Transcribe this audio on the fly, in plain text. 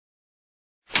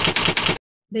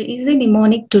The easy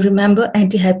mnemonic to remember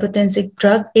antihypertensive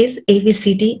drug is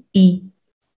ABCDE.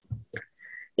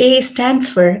 A stands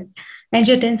for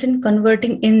angiotensin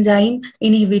converting enzyme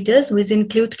inhibitors, which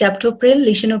include captopril,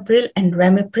 lisinopril, and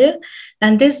ramipril.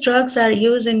 And these drugs are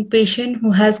used in patient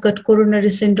who has got coronary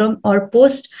syndrome or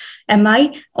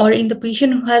post-MI, or in the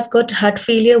patient who has got heart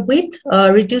failure with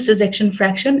reduced ejection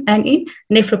fraction, and in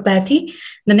nephropathy.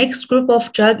 The next group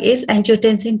of drug is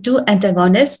angiotensin 2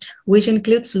 antagonist, which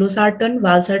includes losartan,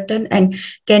 valsartan, and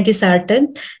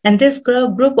candesartan. And this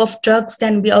group of drugs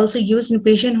can be also used in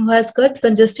patient who has got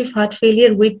congestive heart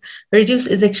failure with reduced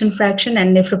ejection fraction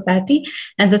and nephropathy.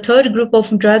 And the third group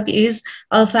of drug is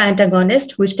alpha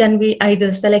antagonist, which can be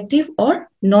either selective or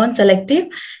non-selective.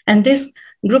 And this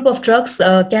group of drugs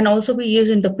can also be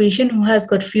used in the patient who has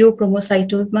got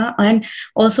pheochromocytoma and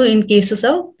also in cases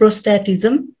of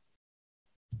prostatism.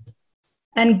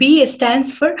 And B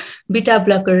stands for beta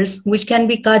blockers, which can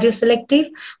be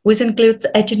cardioselective, which includes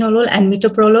atenolol and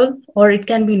metoprolol, or it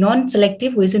can be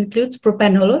non-selective, which includes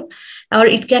propanolol, or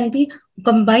it can be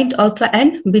combined alpha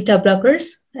and beta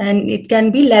blockers, and it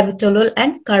can be labetalol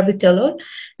and carvedilol.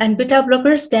 And beta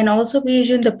blockers can also be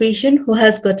used in the patient who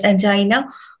has got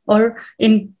angina, or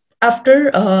in after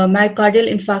myocardial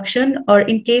infarction, or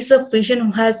in case of patient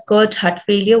who has got heart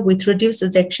failure with reduced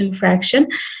ejection fraction,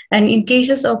 and in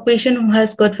cases of patient who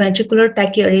has got ventricular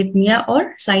tachyarrhythmia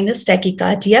or sinus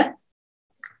tachycardia.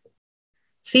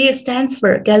 C stands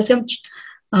for calcium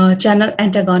channel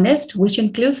antagonist, which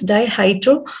includes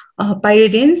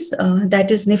dihydropyridines,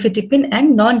 that is nifedipine,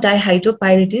 and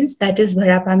non-dihydropyridines, that is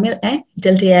verapamil and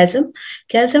diltiazem.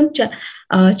 Calcium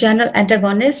channel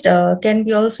antagonist can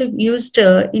be also used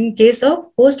in case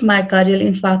of post-myocardial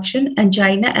infarction,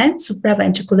 angina, and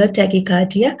supraventricular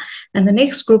tachycardia. And the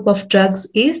next group of drugs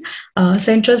is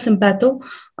central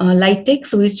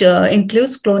sympatholytics, which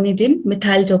includes clonidine,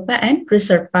 methyl-dopa, and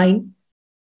reserpine.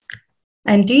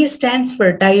 And D stands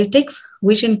for diuretics,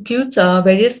 which includes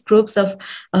various groups of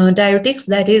diuretics,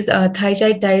 that is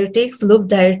thiazide diuretics, loop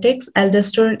diuretics,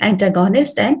 aldosterone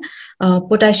antagonist, and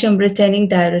potassium retaining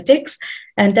diuretics.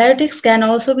 And diuretics can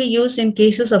also be used in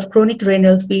cases of chronic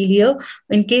renal failure,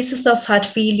 in cases of heart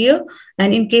failure,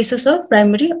 and in cases of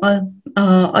primary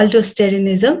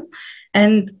aldosteronism.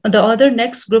 And the other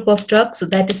next group of drugs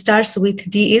that starts with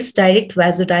D is direct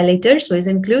vasodilators, which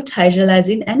include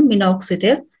hydralazine and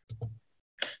minoxidil.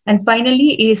 And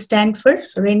finally, A stands for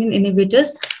renin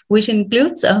inhibitors, which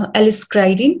includes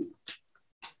aliskiridine.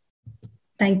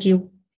 Thank you.